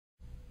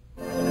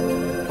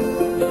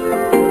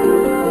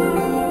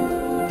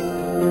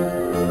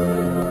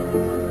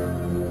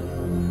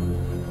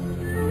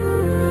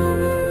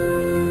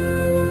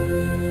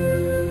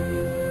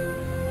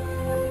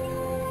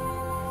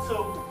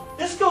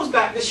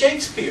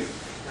Shakespeare.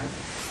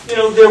 You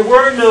know, there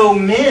were no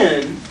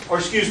men, or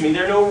excuse me,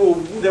 there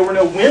were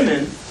no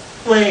women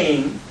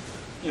playing,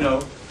 you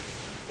know,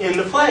 in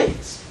the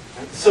plays.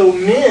 So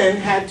men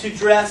had to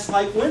dress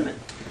like women.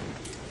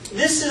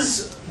 This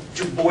is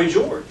Boy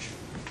George.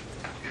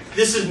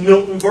 This is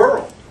Milton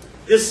Berle.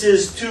 This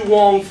is Tu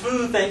Wong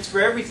Fu, Thanks for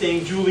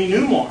Everything, Julie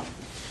Newmar.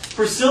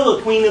 Priscilla,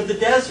 Queen of the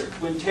Desert,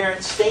 when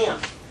Terence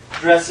Stamp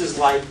dresses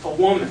like a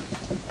woman.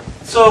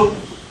 So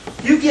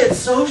you get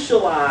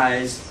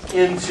socialized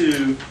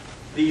into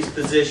these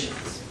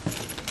positions.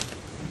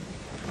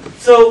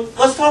 So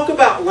let's talk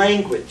about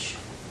language,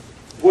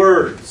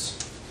 words.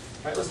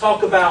 Right, let's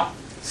talk about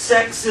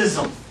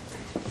sexism.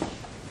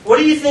 What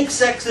do you think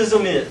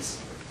sexism is?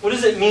 What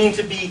does it mean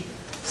to be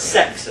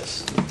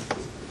sexist?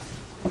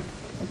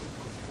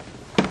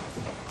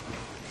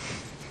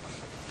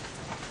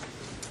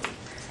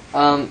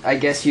 I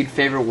guess you'd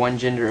favor one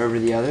gender over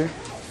the other.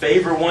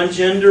 Favor one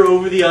gender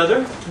over the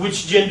other?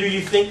 Which gender do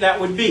you think that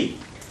would be?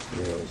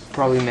 Males.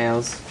 Probably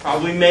males.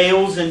 Probably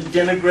males, and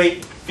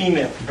denigrate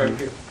females. Right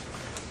here.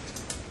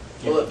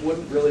 Well, it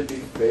wouldn't really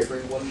be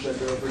favoring one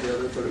gender over the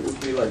other, but it would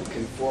be like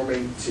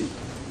conforming to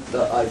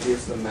the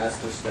ideas of the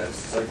master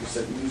status. Like you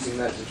said, using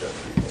that to judge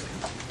people.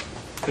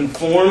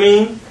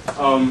 Conforming.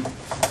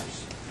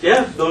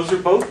 Yeah, those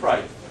are both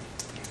right.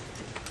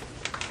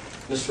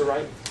 Mr.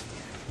 Wright?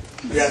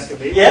 You asking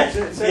me? Yeah.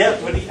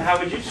 How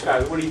would you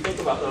describe it? What do you think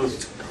about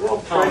those? Well,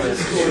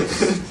 prejudice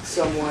towards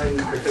someone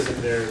because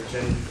of their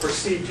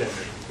perceived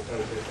gender.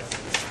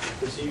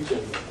 Perceived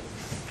gender.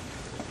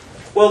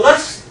 Well,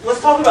 let's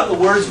talk about the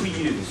words we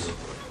use.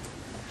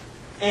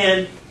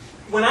 And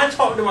when I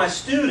talk to my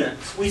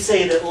students, we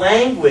say that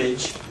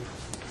language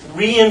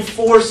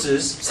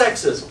reinforces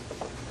sexism.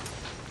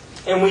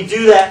 And we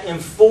do that in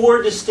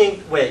 4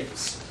 distinct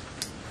ways.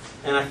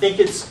 And I think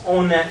it's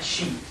on that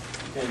sheet.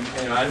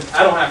 And I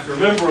don't have to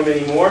remember them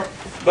anymore.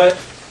 But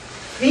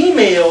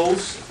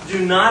females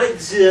do not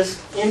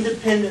exist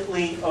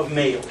independently of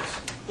males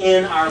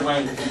in our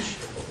language.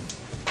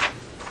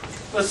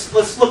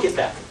 Let's look at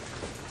that.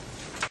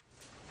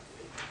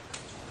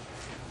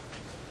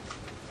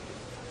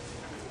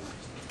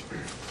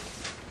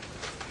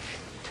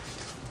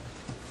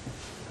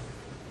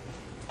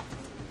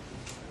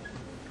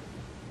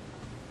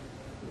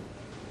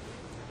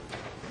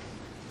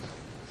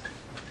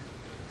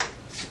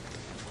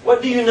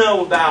 What do you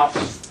know about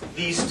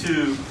these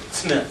two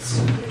Smiths?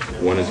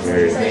 One is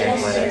married.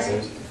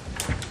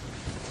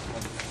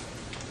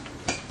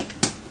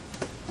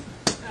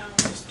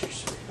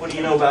 What do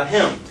you know about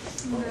him?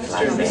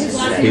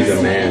 He's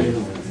a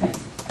man.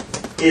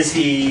 Is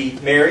he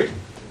married?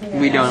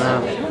 We don't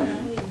know.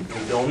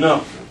 We don't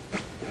know.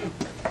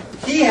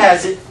 He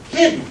has it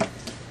hidden.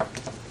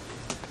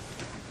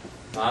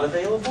 Not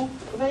available?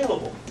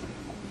 Available.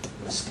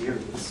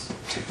 Mysterious.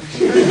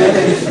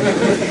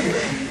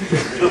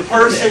 The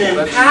person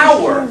in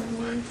power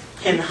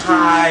can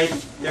hide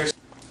their...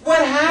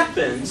 What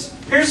happens...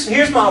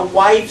 Here's my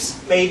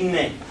wife's maiden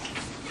name.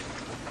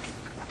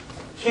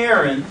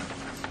 Karen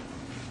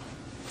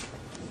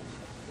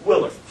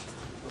Willard.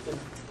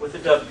 With a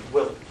W,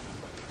 Willard.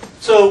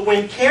 So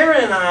when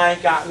Karen and I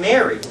got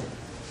married,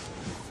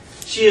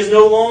 she is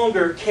no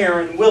longer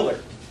Karen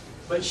Willard,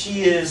 but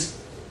she is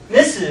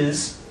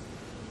Mrs.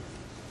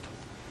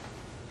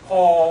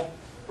 Paul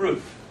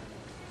Roof.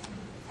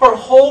 Her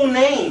whole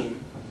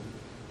name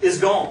is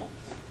gone.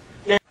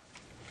 Now,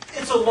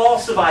 it's a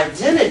loss of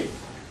identity.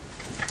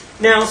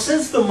 Now,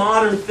 since the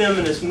modern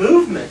feminist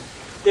movement,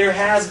 there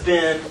has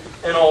been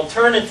an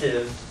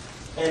alternative,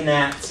 and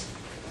that's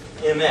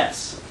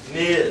MS,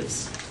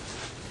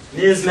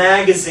 Ms.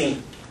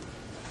 Magazine.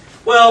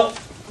 Well,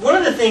 one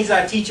of the things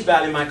I teach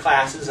about in my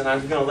classes, and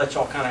I'm going to let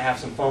y'all kind of have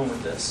some fun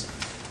with this,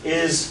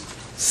 is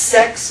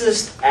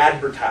sexist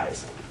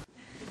advertising.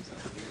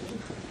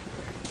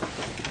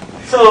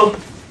 So,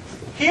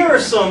 here are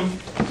some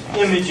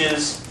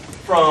images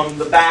from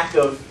the back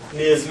of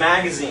Ms.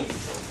 Magazine.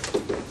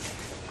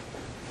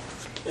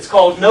 It's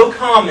called No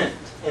Comment,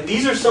 and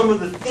these are some of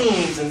the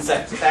themes in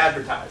sexist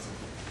advertising.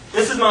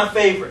 This is my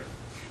favorite.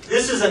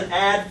 This is an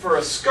ad for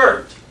a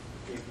skirt.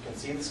 You can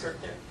see the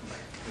skirt there.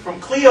 From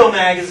Clio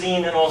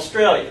magazine in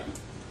Australia.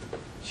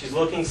 She's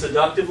looking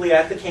seductively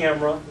at the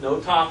camera,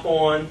 no top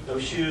on, no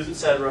shoes,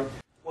 etc.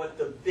 What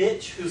the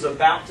bitch who's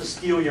about to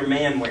steal your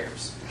man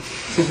wears.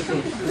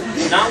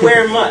 Not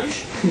wearing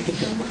much.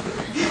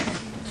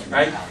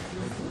 Right?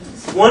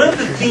 One of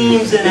the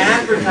themes in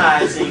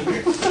advertising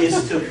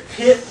is to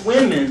pit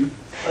women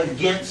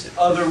against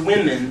other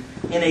women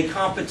in a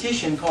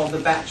competition called The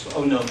Bachelor.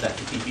 Oh no, that's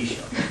a TV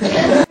show.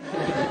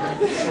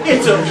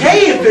 It's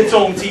okay if it's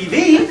on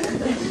TV.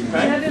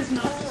 Right? That is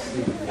not.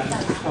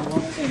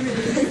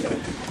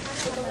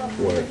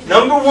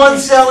 #1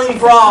 selling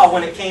bra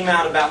when it came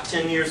out about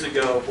 10 years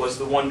ago was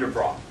the Wonder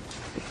Bra.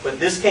 But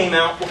this came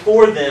out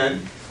before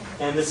then,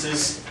 and this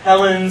is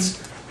Helen's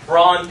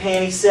bra and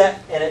panty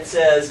set, and it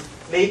says,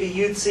 maybe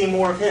you'd see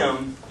more of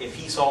him if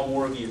he saw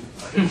more of you.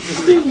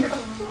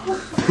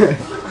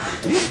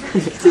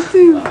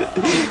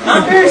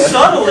 Not very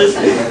subtle, is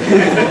it?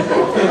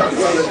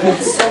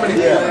 So many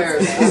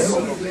layers.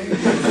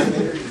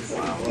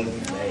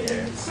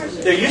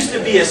 There used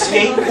to be a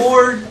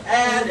skateboard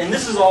ad, and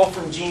this is all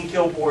from Gene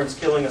Kilbourne's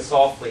Killing Us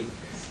Softly,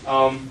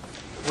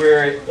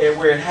 where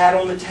it had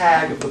on the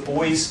tag of the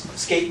boys'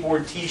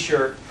 skateboard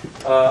T-shirt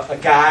a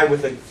guy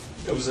with a,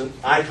 it was an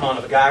icon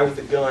of a guy with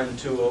a gun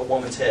to a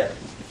woman's head.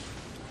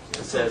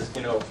 It says,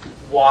 you know,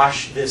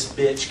 wash this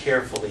bitch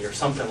carefully, or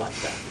something like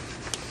that.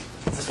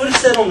 That's what it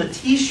said on the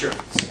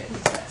T-shirts.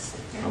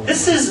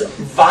 This is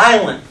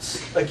violence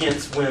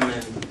against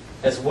women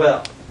as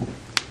well.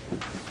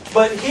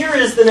 But here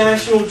is the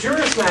National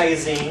Jurist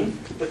magazine,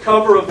 the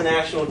cover of the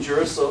National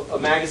Jurist, a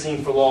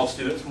magazine for law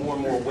students. More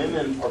and more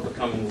women are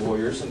becoming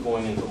lawyers and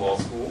going into law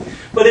school.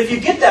 But if you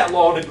get that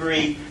law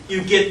degree,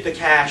 you get the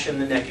cash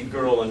and the naked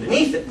girl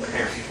underneath it,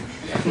 apparently.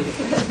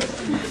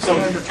 Some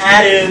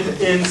added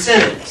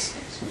incentives.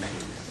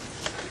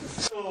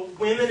 So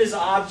women as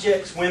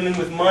objects, women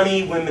with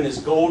money, women as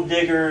gold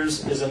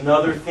diggers is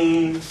another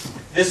theme.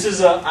 This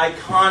is an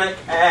iconic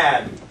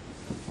ad.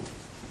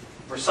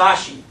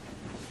 Versace.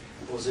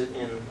 Was it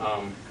in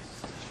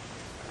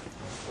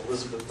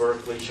Elizabeth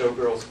Berkley,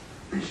 Showgirls?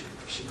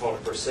 She called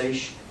it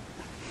Versace.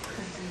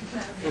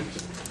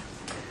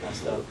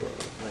 Messed up.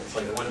 It's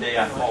like one day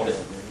I called it,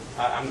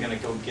 I'm going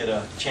to go get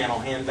a Channel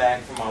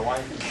handbag for my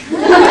wife.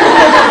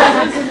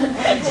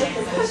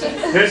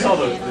 There's all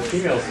the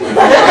females.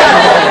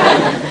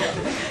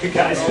 You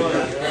guys do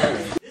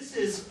that. This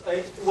is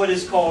what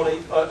is called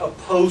a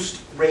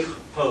post-rape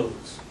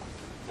pose.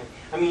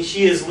 I mean,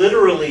 she is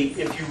literally,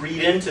 if you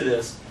read into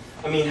this,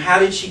 I mean, how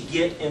did she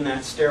get in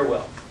that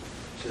stairwell?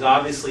 She's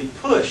obviously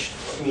pushed,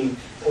 I mean,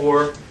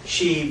 or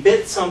she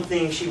bit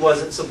something she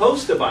wasn't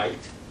supposed to bite.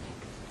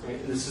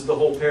 Right? This is the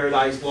whole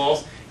Paradise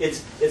Lost.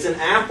 It's an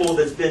apple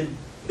that's been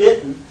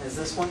bitten. Is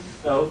this one?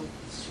 No.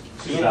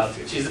 She's about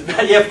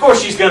to. Yeah, of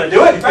course she's going to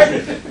do it,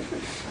 right?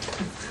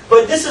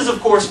 But this is,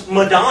 of course,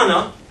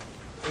 Madonna.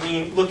 I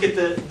mean, look at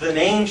the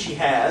name she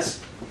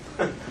has.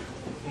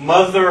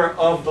 Mother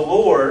of the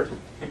Lord.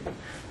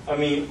 I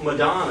mean,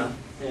 Madonna.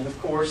 And, of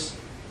course,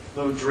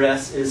 the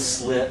dress is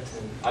slit.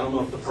 And I don't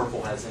know if the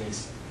purple has any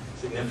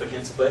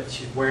significance, but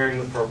she's wearing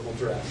the purple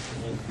dress.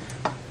 I mean,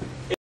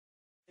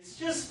 it's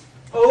just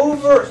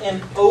over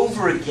and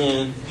over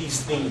again,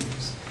 these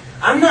themes.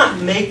 I'm not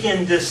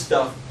making this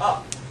stuff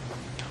up.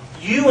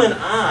 You and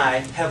I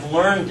have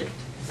learned it.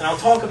 And I'll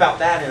talk about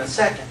that in a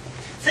second.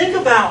 Think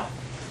about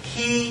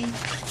he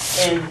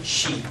and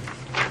she.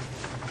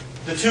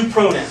 The two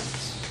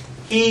pronouns.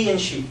 He and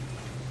she.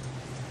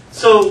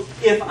 So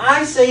if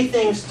I say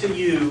things to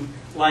you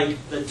like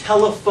the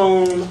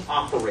telephone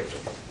operator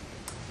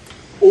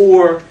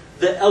or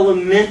the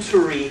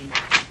elementary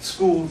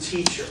school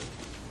teacher,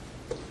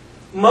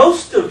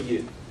 most of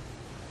you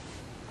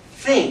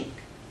think,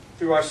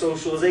 through our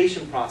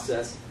socialization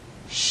process,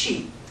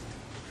 she.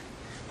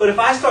 But if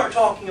I start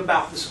talking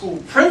about the school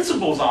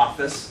principal's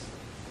office,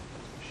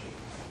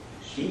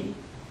 she.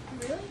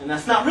 Really? And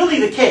that's not really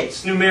the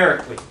case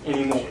numerically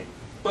anymore.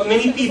 But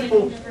many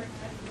people,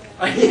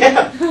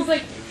 yeah, I was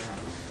like,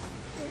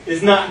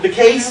 is not the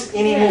case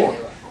anymore.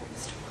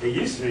 It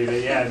used to be,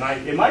 but yeah,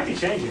 it might be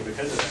changing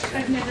because of that.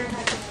 I've never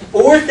had that.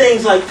 Or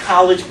things like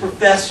college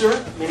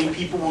professor. Many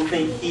people will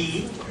think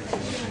he.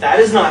 That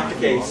is not the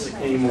case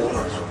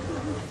anymore.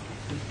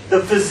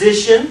 The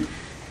physician.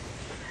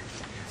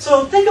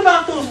 So think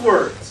about those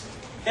words.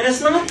 And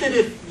it's not that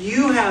if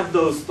you have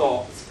those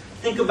thoughts.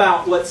 Think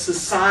about what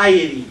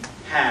society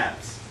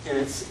has. And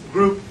it's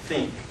group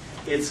think.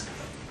 It's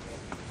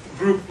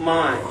group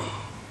mind.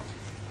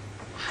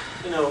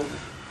 You know,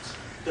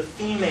 the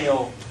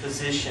female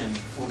physician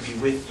will be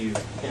with you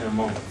in a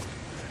moment.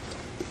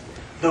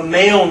 The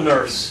male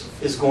nurse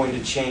is going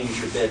to change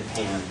your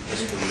bedpan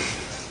this week.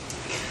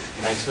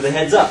 Thanks for the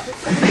heads up.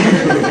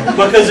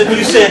 Because if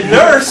you said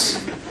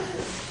nurse,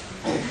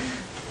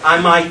 I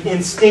might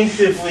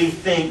instinctively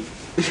think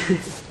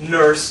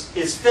nurse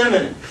is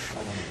feminine.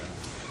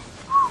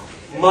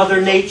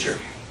 Mother Nature.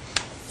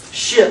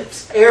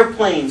 Ships,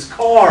 airplanes,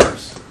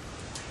 cars.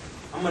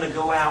 I'm going to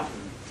go out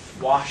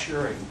and wash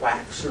her and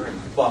wax her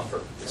and buff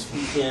her this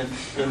weekend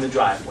in the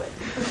driveway.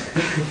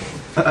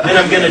 And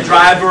I'm going to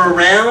drive her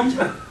around,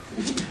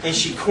 and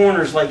she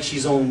corners like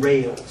she's on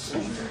rails.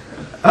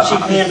 She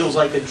handles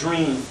like a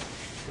dream.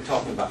 We're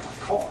talking about my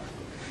car.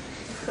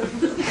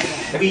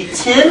 We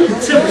tend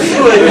to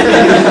put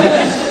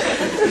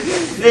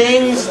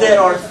things that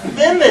are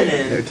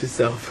feminine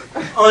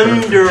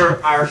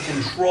under our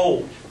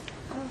control.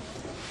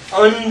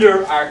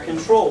 Under our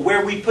control.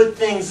 Where we put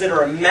things that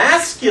are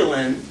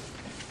masculine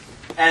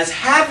as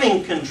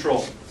having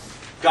control.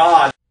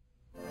 God